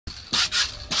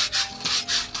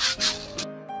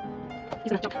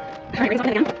He's gonna jump. All right, raise up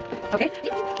again. Okay.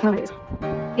 Oh, it is.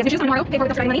 Yes, you choose tomorrow. Pay for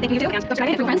the dumpster diving money. Thank you, you too. And dumpster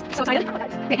diving and Frugal friends. So excited.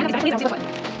 Okay, hand up these back, please. I'll see the foot.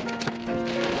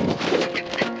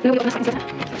 No, we open this second set.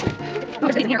 Oh,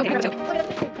 there's these in here. Okay, I grab two.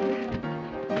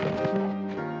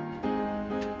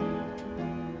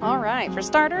 All right, for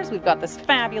starters, we've got this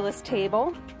fabulous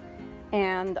table.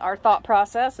 And our thought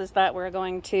process is that we're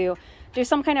going to do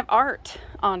some kind of art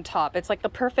on top. It's like the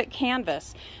perfect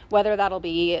canvas, whether that'll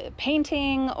be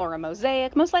painting or a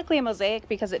mosaic, most likely a mosaic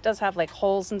because it does have like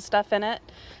holes and stuff in it.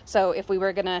 So if we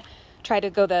were gonna try to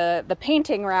go the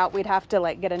painting route, we'd have to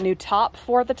like get a new top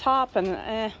for the top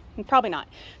and probably not.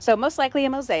 So most likely a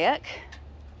mosaic.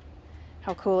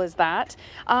 How cool is that?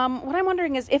 What I'm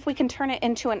wondering is if we can turn it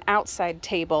into an outside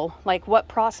table, like what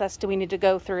process do we need to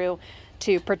go through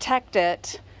to protect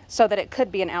it so that it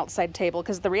could be an outside table?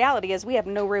 Because the reality is we have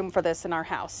no room for this in our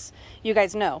house. You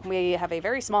guys know we have a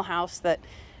very small house that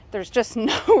there's just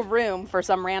no room for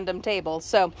some random table.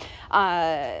 So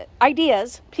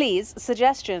ideas, please,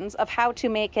 suggestions of how to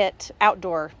make it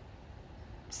outdoor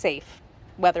safe,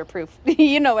 weatherproof.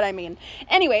 You know what I mean.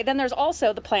 Anyway, then there's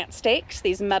also the plant stakes,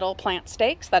 these metal plant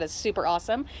stakes. That is super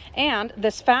awesome. And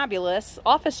this fabulous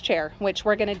office chair, which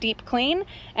we're going to deep clean,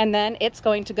 and then it's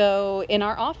going to go in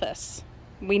our office.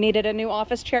 We needed a new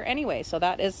office chair anyway, so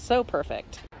that is so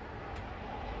perfect.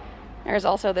 There's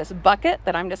also this bucket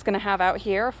that I'm just going to have out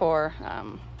here for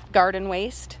garden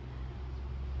waste.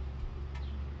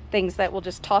 Things that we'll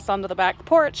just toss onto the back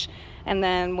porch, and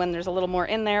then when there's a little more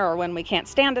in there or when we can't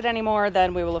stand it anymore,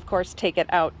 then we will of course take it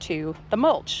out to the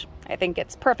mulch. I think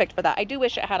it's perfect for that. I do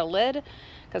wish it had a lid,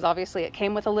 because obviously it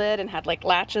came with a lid and had like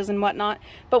latches and whatnot,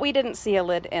 but we didn't see a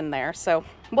lid in there, so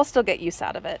we'll still get use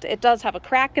out of it. It does have a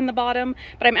crack in the bottom,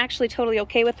 but I'm actually totally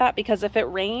okay with that, because if it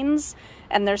rains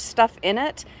and there's stuff in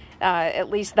it, at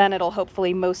least then it'll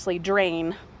hopefully mostly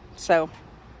drain. So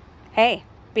hey,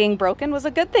 being broken was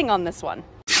a good thing on this one.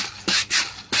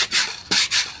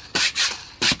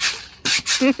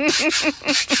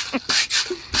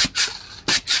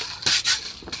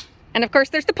 And of course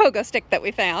there's the pogo stick that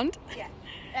we found. Yeah,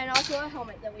 and also a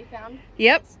helmet that we found.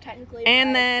 Yep. It's technically and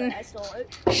mine, then I stole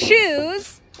it.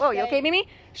 shoes. Whoa, you okay, Mimi?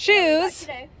 Shoes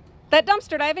that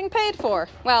dumpster diving paid for.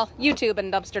 Well, YouTube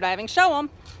and dumpster diving, show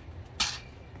them.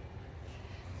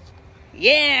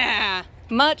 Yeah,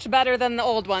 much better than the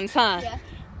old ones, huh? Yeah.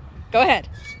 Go ahead.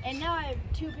 And now I have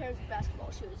 2 pairs of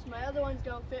basketball shoes. My other ones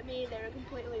don't fit me. They're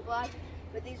completely black,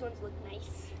 but these ones look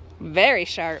nice. Very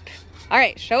sharp. All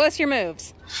right, show us your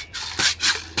moves.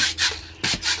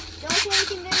 Show us what you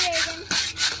can do, Raven.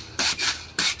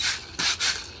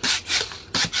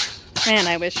 Man,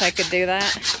 I wish I could do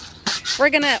that. We're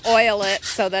gonna oil it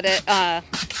so that it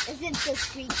Isn't so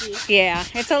squeaky. yeah,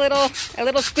 it's a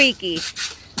little squeaky.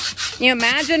 Can you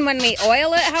imagine when we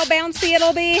oil it how bouncy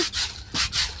it'll be?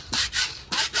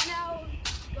 I can now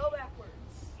go backwards.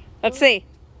 Let's see.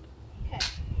 Okay.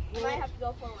 You might have to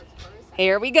go forwards first.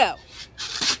 Here we go.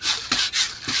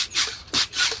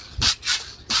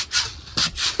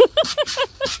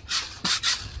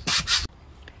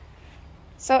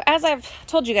 So as I've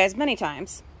told you guys many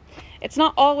times, it's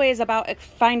not always about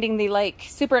finding the like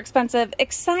super expensive,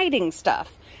 exciting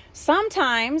stuff.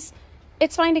 Sometimes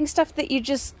it's finding stuff that you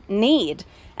just need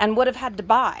and would have had to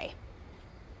buy.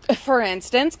 For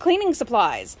instance, cleaning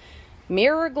supplies.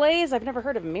 Mirror glaze. I've never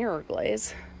heard of mirror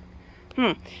glaze.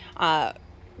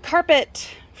 Carpet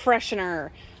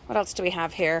freshener. What else do we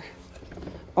have here?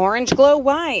 Orange glow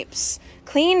wipes.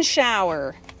 Clean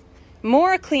shower.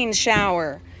 More clean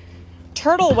shower.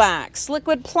 Turtle wax.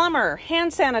 Liquid plumber.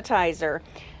 Hand sanitizer.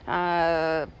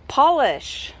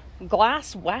 Polish.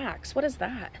 Glass wax. What is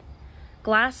that?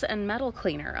 Glass and metal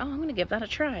cleaner. Oh, I'm going to give that a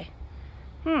try.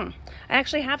 I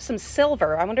actually have some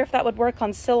silver. I wonder if that would work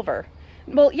on silver.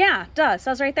 Well, yeah, it does.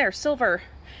 Says right there, silver.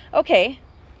 Okay.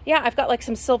 Yeah, I've got like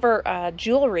some silver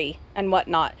jewelry and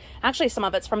whatnot. Actually, some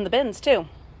of it's from the bins too.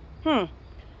 I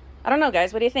don't know,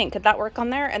 guys. What do you think? Could that work on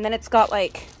there? And then it's got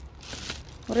like,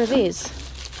 what are these?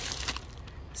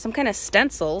 Some kind of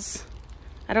stencils.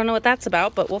 I don't know what that's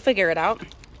about, but we'll figure it out.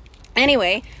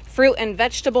 Anyway, fruit and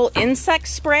vegetable insect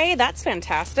spray. That's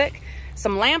fantastic.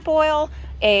 Some lamp oil,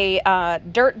 a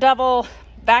Dirt Devil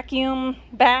vacuum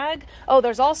bag. Oh,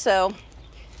 there's also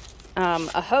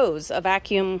a hose, a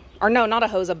vacuum, or no, not a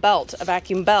hose, a belt, a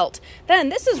vacuum belt. Then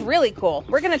this is really cool.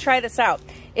 We're going to try this out.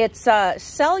 It's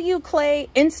Celluclay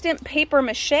Instant Paper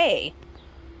Mache.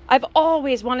 I've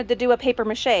always wanted to do a paper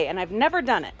mache and I've never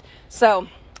done it. So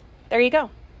there you go.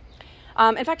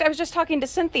 In fact, I was just talking to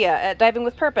Cynthia at Diving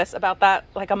with Purpose about that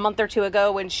like a month or 2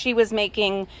 ago when she was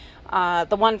making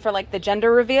the one for like the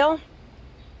gender reveal.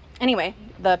 Anyway,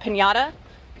 the piñata,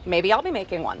 maybe I'll be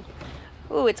making one.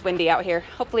 Ooh, it's windy out here.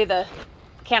 Hopefully the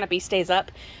canopy stays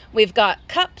up. We've got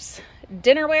cups,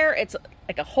 dinnerware. It's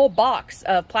like a whole box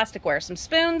of plasticware. Some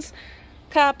spoons,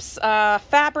 cups,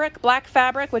 fabric, black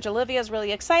fabric, which Olivia's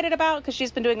really excited about because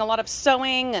she's been doing a lot of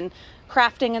sewing and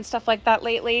crafting and stuff like that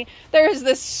lately. There is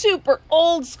this super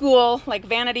old school, like,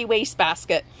 vanity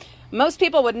wastebasket. Most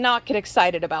people would not get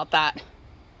excited about that.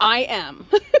 I am.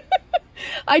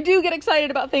 I do get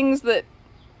excited about things that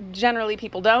generally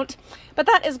people don't, but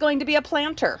that is going to be a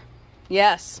planter.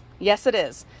 Yes, it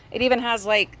is. It even has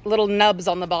like little nubs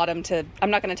on the bottom to, I'm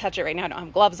not going to touch it right now. I don't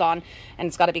have gloves on and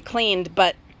it's got to be cleaned,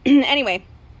 but anyway,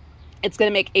 it's going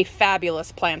to make a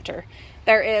fabulous planter.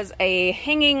 There is a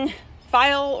hanging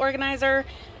file organizer.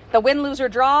 The win, lose, or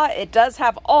draw, it does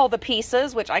have all the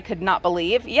pieces, which I could not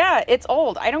believe. Yeah, it's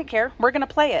old. I don't care. We're going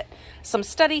to play it. Some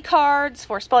study cards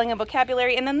for spelling and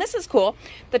vocabulary. And then this is cool.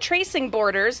 The tracing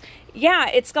borders. Yeah,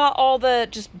 it's got all the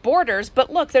just borders,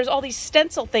 but look, there's all these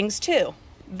stencil things too.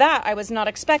 That I was not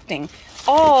expecting.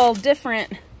 All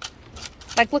different.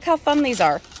 Like, look how fun these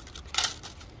are.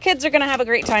 Kids are going to have a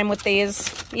great time with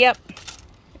these. Yep.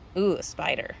 Ooh, a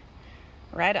spider.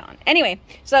 Right on. Anyway,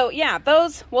 so yeah,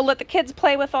 those, we'll let the kids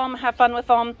play with them, have fun with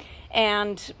them,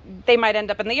 and they might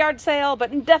end up in the yard sale,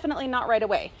 but definitely not right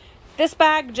away. This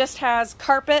bag just has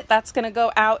carpet. That's going to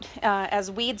go out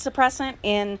as weed suppressant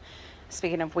in,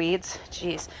 speaking of weeds,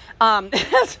 geez,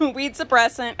 as weed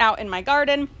suppressant out in my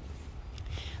garden.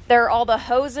 There are all the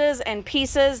hoses and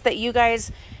pieces that you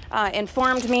guys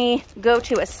informed me go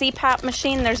to a CPAP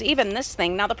machine. There's even this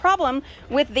thing. Now the problem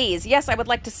with these, yes, I would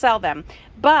like to sell them,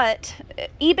 but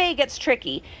eBay gets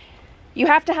tricky. You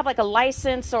have to have like a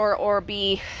license or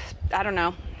be, I don't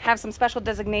know, have some special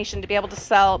designation to be able to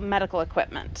sell medical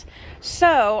equipment.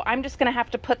 So I'm just going to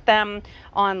have to put them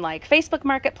on like Facebook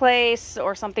Marketplace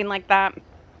or something like that.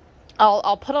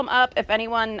 I'll put them up. If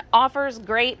anyone offers,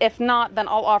 great. If not, then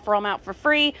I'll offer them out for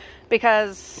free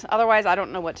because otherwise I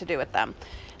don't know what to do with them.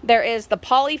 There is the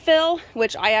polyfill,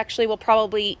 which I actually will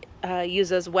probably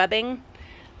use as webbing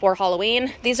for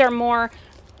Halloween. These are more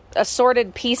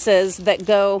assorted pieces that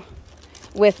go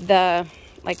with the,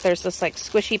 like there's this like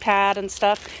squishy pad and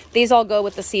stuff. These all go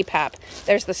with the CPAP.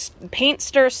 There's the paint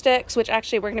stir sticks, which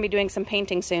actually we're going to be doing some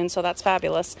painting soon, so that's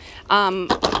fabulous.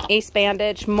 Ace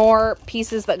bandage, more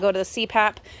pieces that go to the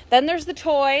CPAP. Then there's the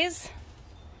toys.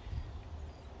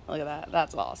 Look at that.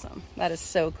 That's awesome. That is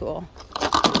so cool.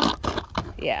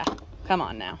 Yeah, come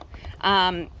on now.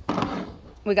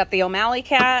 We got the O'Malley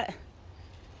cat.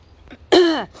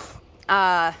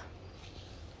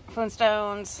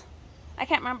 Flintstones. I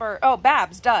can't remember. Oh,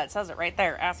 Babs does. Says it right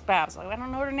there. Ask Babs. Like, I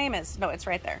don't know what her name is. No, it's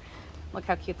right there. Look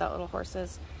how cute that little horse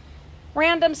is.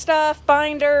 Random stuff,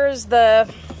 binders,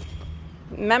 the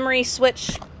memory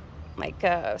switch, like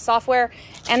software,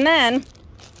 and then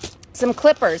some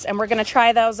clippers. And we're going to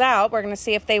try those out. We're going to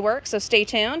see if they work. So stay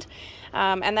tuned.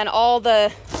 And then all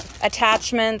the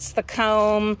attachments, the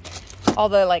comb, all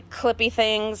the like clippy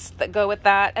things that go with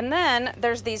that. And then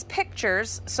there's these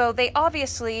pictures. So they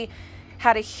obviously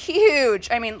had a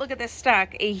huge, I mean, look at this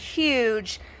stack, a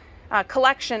huge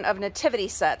collection of nativity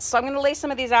sets. So I'm going to lay some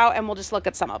of these out and we'll just look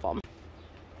at some of them.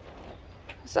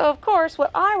 So of course,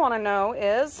 what I want to know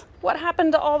is what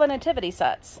happened to all the nativity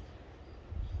sets?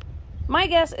 My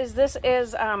guess is this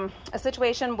is a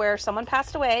situation where someone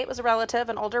passed away. It was a relative,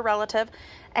 an older relative,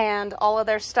 and all of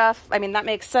their stuff. I mean, that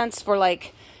makes sense for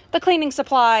like the cleaning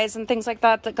supplies and things like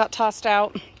that that got tossed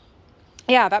out.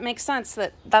 Yeah, that makes sense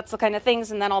that that's the kind of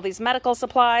things. And then all these medical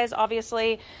supplies,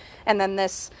 obviously. And then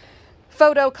this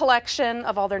photo collection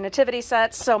of all their nativity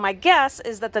sets. So my guess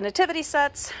is that the nativity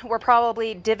sets were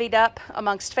probably divvied up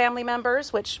amongst family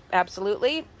members, which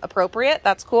absolutely appropriate.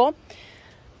 That's cool.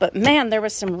 But man, there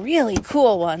was some really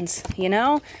cool ones, you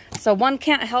know? So one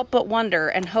can't help but wonder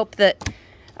and hope that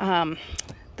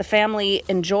the family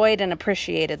enjoyed and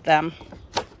appreciated them,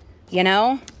 you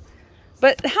know?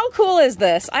 But how cool is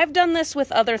this? I've done this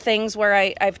with other things where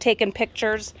I've taken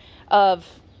pictures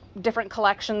of different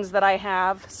collections that I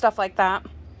have, stuff like that.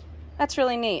 That's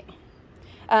really neat.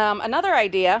 Another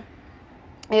idea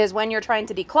is when you're trying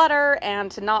to declutter and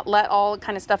to not let all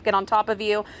kind of stuff get on top of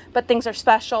you, but things are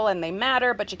special and they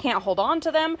matter, but you can't hold on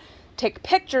to them, take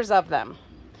pictures of them.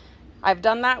 I've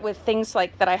done that with things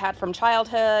like that I had from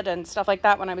childhood and stuff like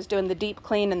that when I was doing the deep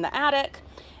clean in the attic.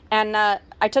 And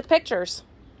I took pictures.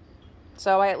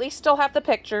 So I at least still have the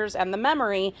pictures and the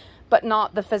memory, but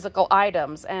not the physical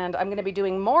items. And I'm going to be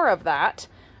doing more of that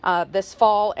this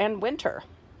fall and winter.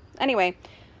 Anyway,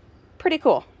 pretty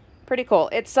cool. Pretty cool.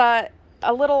 It's a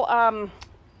little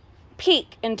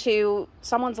peek into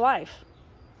someone's life.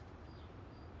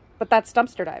 But that's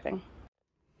dumpster diving.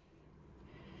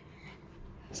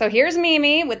 So here's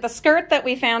Mimi with the skirt that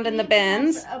we found in the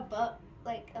bins.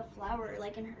 Like a flower,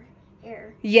 like in her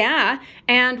hair. Yeah,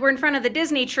 and we're in front of the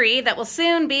Disney tree that will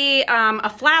soon be a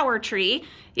flower tree.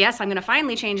 Yes, I'm going to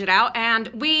finally change it out. And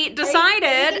we decided...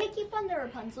 Are you going to keep on the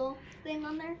Rapunzel thing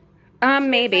on there?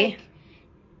 Maybe.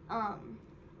 Like,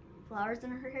 flowers in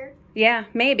her hair? Yeah,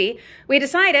 maybe. We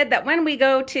decided that when we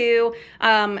go to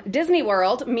Disney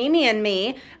World, Mimi and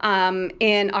me,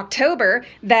 in October,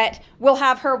 that we'll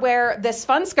have her wear this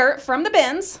fun skirt from the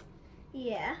bins.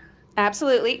 Yeah.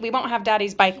 Absolutely. We won't have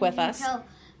Daddy's bike with us. Tell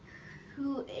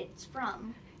who it's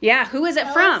from. Yeah, who is it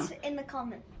Tell from? us in the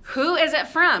comments. Who is it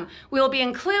from? We'll be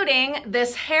including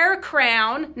this hair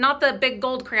crown, not the big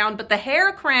gold crown, but the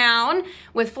hair crown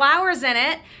with flowers in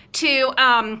it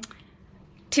to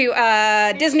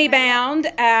Disney Bound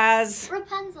as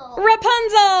Rapunzel.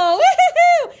 Rapunzel.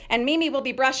 Woohoo! And Mimi will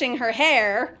be brushing her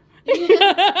hair. Brush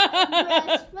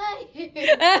my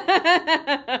hair.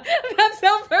 That's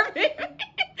so perfect.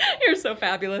 You're so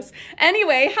fabulous.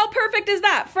 Anyway, how perfect is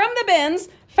that? From the bins,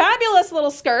 fabulous little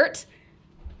skirt,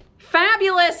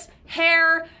 fabulous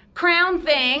hair crown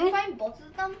thing. Did you find both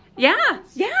of them? Yeah,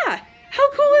 yeah.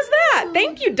 How cool is that?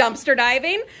 Thank you, dumpster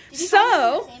diving. Did you find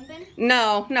them in the same bin?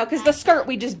 No, because the skirt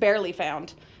we just barely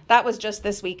found. That was just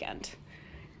this weekend.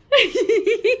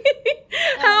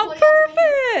 How what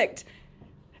perfect.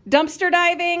 Dumpster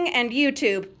diving and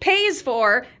YouTube pays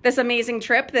for this amazing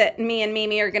trip that me and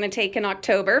Mimi are going to take in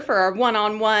October for our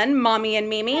one-on-one Mommy and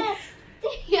Mimi. Yes.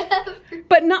 Yeah.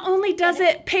 But not only does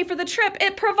it pay for the trip,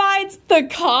 it provides the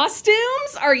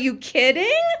costumes. Are you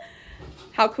kidding?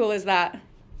 How cool is that?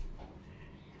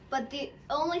 But the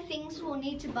only things we'll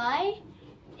need to buy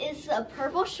is a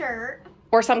purple shirt.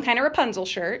 Or some kind of Rapunzel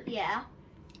shirt. Yeah.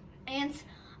 And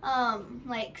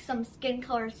like some skin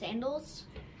color sandals.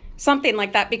 Something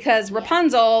like that, because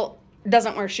Rapunzel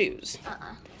doesn't wear shoes.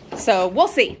 So we'll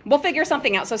see. We'll figure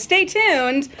something out. So stay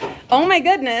tuned. Oh my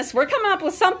goodness. We're coming up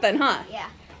with something, huh? Yeah.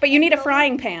 But you need a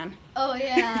frying pan. Oh,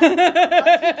 yeah. I'll be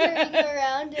carrying it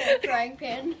around in a frying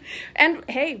pan. And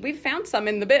hey, we've found some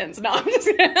in the bins. No, I'm just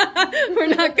we're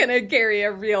not going to carry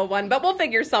a real one, but we'll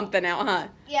figure something out, huh?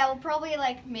 Yeah, we'll probably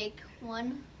like make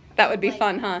one. That would be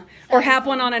fun, huh? Or have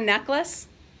one on a necklace.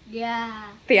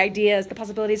 Yeah. The ideas, the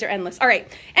possibilities are endless. All right.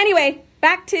 Anyway,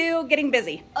 back to getting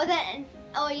busy.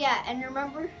 Oh yeah, and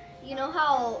remember, you know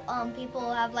how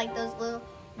people have like those little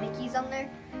Mickeys on their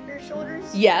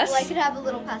shoulders? Yes. Well, I could have a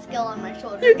little Pascal on my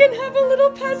shoulder. You can have a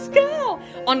little Pascal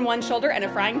on one shoulder and a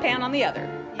frying pan on the other.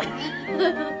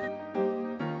 Yeah.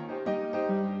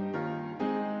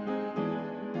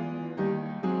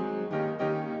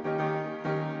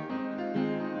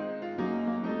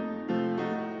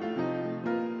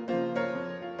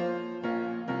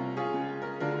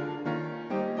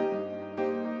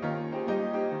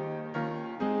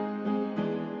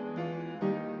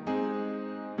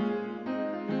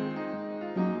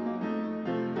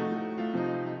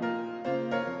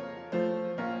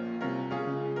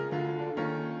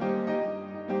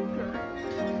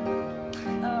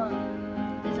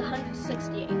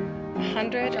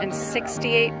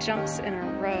 168 jumps in a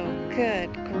row.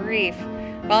 Good grief.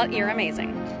 Well, you're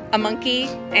amazing. A monkey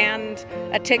and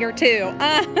a Tigger too.